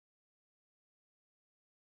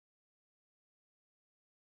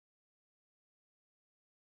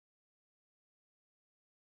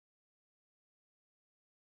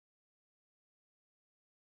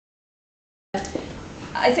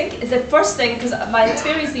I think the first thing, because my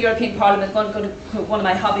experience in the European Parliament, one of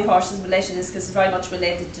my hobby horses in relation to this, because it's very much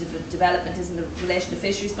related to development, is in relation to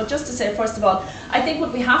fisheries. But just to say, first of all, I think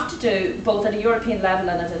what we have to do, both at a European level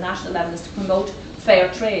and at a national level, is to promote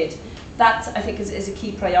fair trade. That, I think, is a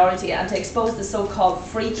key priority, and to expose the so-called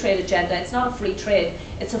free trade agenda. It's not a free trade,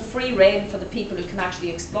 it's a free rein for the people who can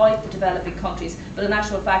actually exploit the developing countries, but in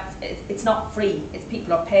actual fact, it's not free. It's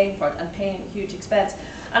people are paying for it, and paying a huge expense.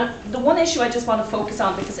 And the one issue I just want to focus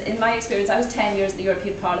on, because in my experience, I was 10 years in the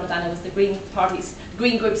European Parliament, and I was the Green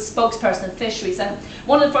Group's spokesperson on fisheries, and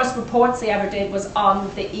one of the first reports they ever did was on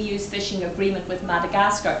the EU's fishing agreement with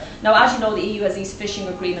Madagascar. Now, as you know, the EU has these fishing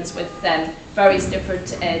agreements with various different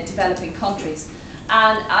developing countries.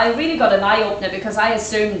 And I really got an eye-opener, because I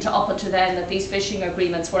assumed up until then that these fishing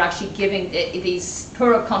agreements were actually giving these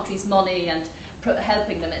poorer countries money and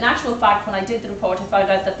helping them. In actual fact, when I did the report, I found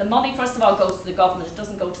out that the money, first of all, goes to the government. It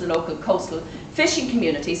doesn't go to the local coastal fishing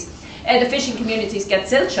communities. The fishing communities get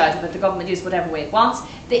zilch out of it. The government uses whatever way it wants.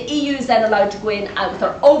 The EU is then allowed to go in with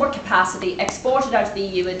their overcapacity, export it out of the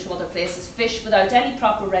EU into other places, fish without any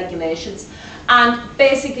proper regulations, and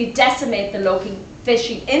basically decimate the local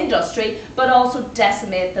fishing industry, but also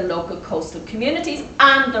decimate the local coastal communities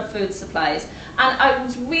and their food supplies. And I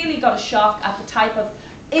was really got a shock at the type of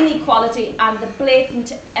inequality and the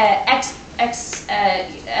blatant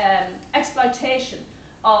exploitation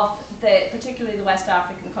of particularly the West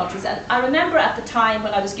African countries. And I remember at the time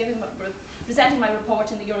when I was presenting my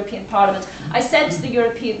report in the European Parliament, I said to the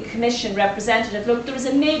European Commission representative, look, there is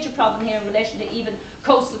a major problem here in relation to even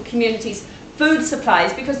coastal communities' food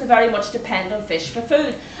supplies, because they very much depend on fish for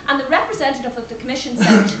food. And the representative of the Commission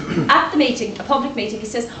said at the meeting, a public meeting, he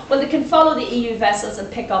says, well, they can follow the EU vessels and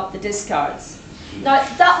pick up the discards. Now,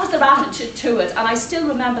 that was their attitude to it, and I still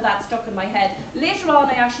remember that stuck in my head. Later on,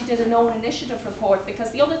 I actually did an own initiative report,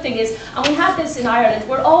 because the other thing is, and we have this in Ireland,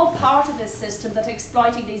 we're all part of this system that's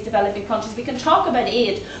exploiting these developing countries. We can talk about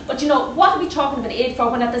aid, but you know, what are we talking about aid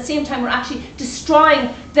for when at the same time we're actually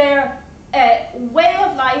destroying their way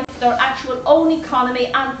of life, their actual own economy,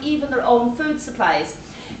 and even their own food supplies?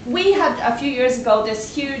 We had a few years ago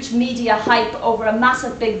this huge media hype over a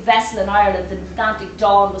massive big vessel in Ireland. The Atlantic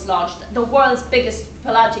Dawn was launched, the world's biggest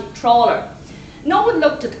pelagic trawler. No one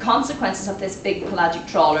looked at the consequences of this big pelagic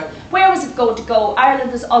trawler. Where was it going to go?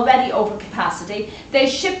 Ireland was already over capacity. They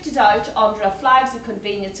shipped it out under a flags of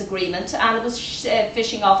convenience agreement, and it was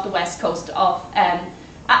fishing off the west coast of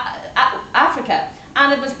Africa.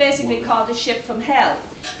 And it was basically called a ship from hell.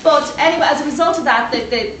 But anyway, as a result of that,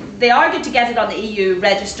 they argued to get it on the EU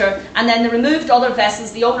register, and then they removed other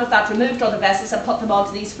vessels. The owner of that removed other vessels and put them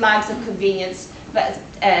onto these flags of convenience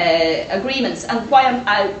agreements. And why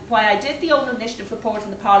I did the own initiative report in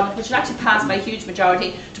the Parliament, which was actually passed by a huge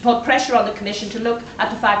majority, to put pressure on the Commission to look at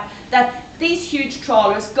the fact that these huge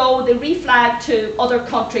trawlers they reflag to other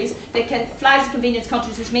countries. They can flags of convenience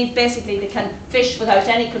countries, which means basically they can fish without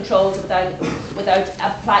any controls, without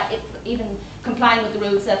even complying with the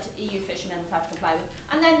rules that EU fishermen have to comply with.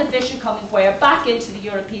 And then the fish are coming where? Back into the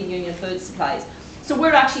European Union food supplies. So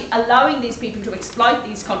we're actually allowing these people to exploit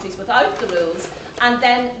these countries without the rules, and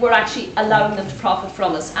then we're actually allowing them to profit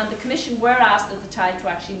from us. And the Commission were asked at the time to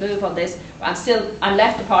actually move on this. I'm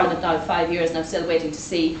left the Parliament now 5 years, and I'm still waiting to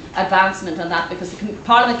see advancement on that, because the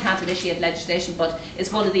Parliament can't initiate legislation, but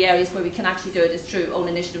it's one of the areas where we can actually do it is through own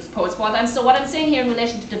initiative reports. So what I'm saying here in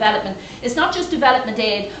relation to development, it's not just development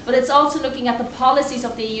aid, but it's also looking at the policies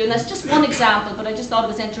of the EU. And that's just one example, but I just thought it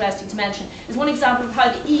was interesting to mention. It's one example of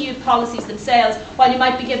how the EU policies themselves, while you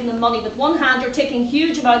might be giving them money with one hand, you're taking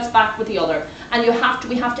huge amounts back with the other. And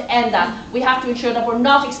we have to end that. We have to ensure that we're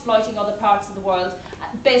not exploiting other parts of the world,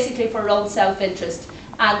 basically for our own self-interest,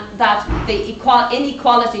 and that the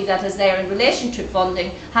inequality that is there in relation to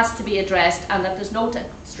funding has to be addressed, and that there's no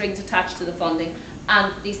strings attached to the funding,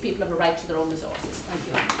 and these people have a right to their own resources. Thank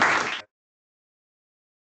you.